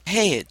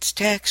Hey, it's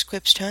Tax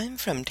Quips time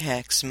from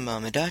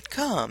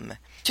TaxMama.com.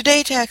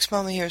 Today, Tax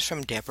Mama hears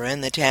from Deborah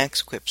in the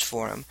Tax Quips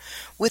forum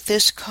with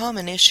this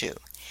common issue.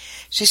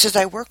 She says,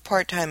 I work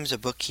part-time as a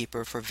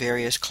bookkeeper for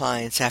various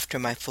clients after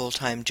my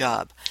full-time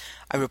job.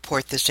 I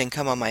report this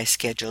income on my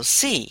Schedule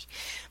C.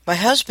 My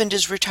husband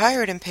is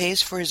retired and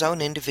pays for his own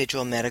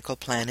individual medical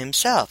plan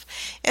himself,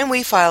 and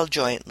we file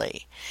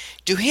jointly.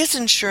 Do his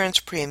insurance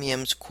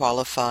premiums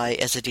qualify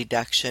as a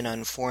deduction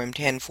on Form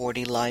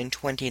 1040, line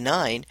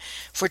 29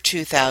 for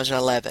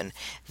 2011?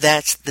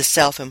 That's the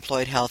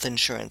self-employed health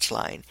insurance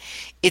line.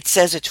 It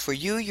says it's for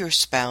you, your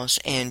spouse,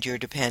 and your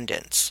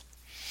dependents.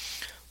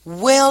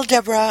 Well,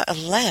 Deborah,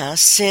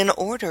 alas, in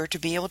order to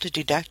be able to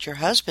deduct your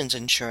husband's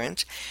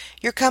insurance,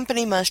 your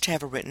company must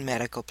have a written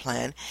medical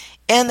plan,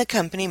 and the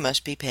company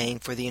must be paying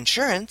for the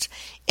insurance,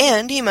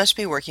 and he must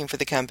be working for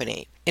the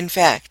company. In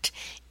fact,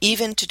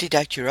 even to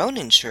deduct your own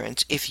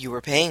insurance, if you were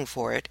paying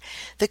for it,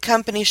 the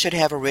company should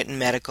have a written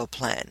medical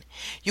plan.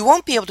 You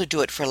won't be able to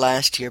do it for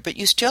last year, but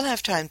you still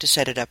have time to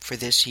set it up for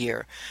this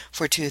year,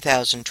 for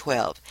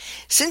 2012.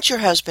 Since your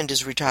husband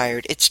is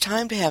retired, it's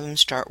time to have him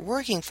start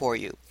working for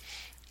you.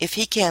 If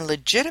he can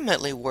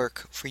legitimately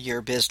work for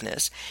your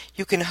business,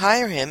 you can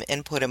hire him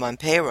and put him on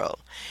payroll.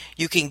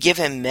 You can give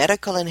him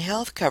medical and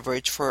health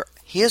coverage for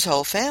his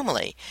whole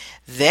family.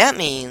 That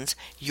means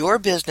your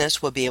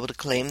business will be able to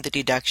claim the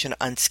deduction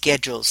on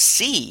Schedule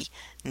C,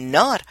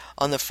 not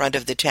on the front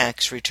of the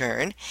tax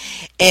return,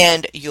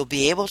 and you'll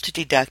be able to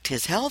deduct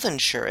his health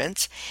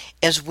insurance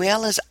as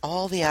well as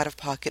all the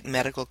out-of-pocket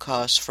medical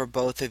costs for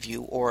both of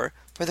you or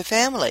for the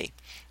family.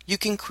 You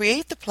can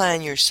create the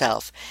plan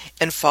yourself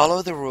and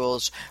follow the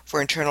rules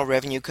for Internal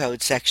Revenue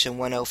Code Section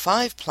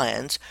 105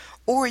 plans,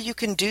 or you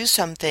can do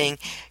something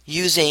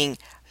using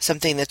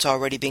something that's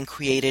already been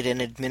created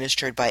and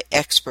administered by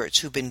experts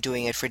who've been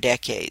doing it for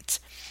decades.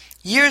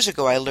 Years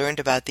ago, I learned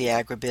about the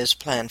Agribiz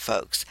plan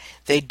folks.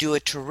 They do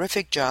a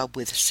terrific job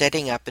with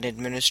setting up and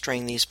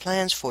administering these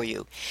plans for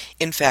you.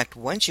 In fact,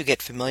 once you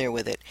get familiar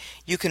with it,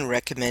 you can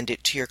recommend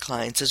it to your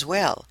clients as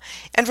well.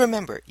 And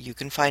remember, you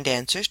can find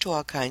answers to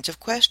all kinds of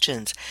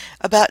questions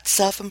about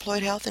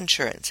self-employed health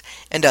insurance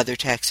and other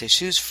tax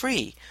issues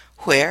free.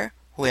 Where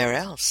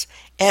else?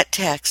 At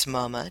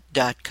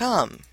TaxMama.com.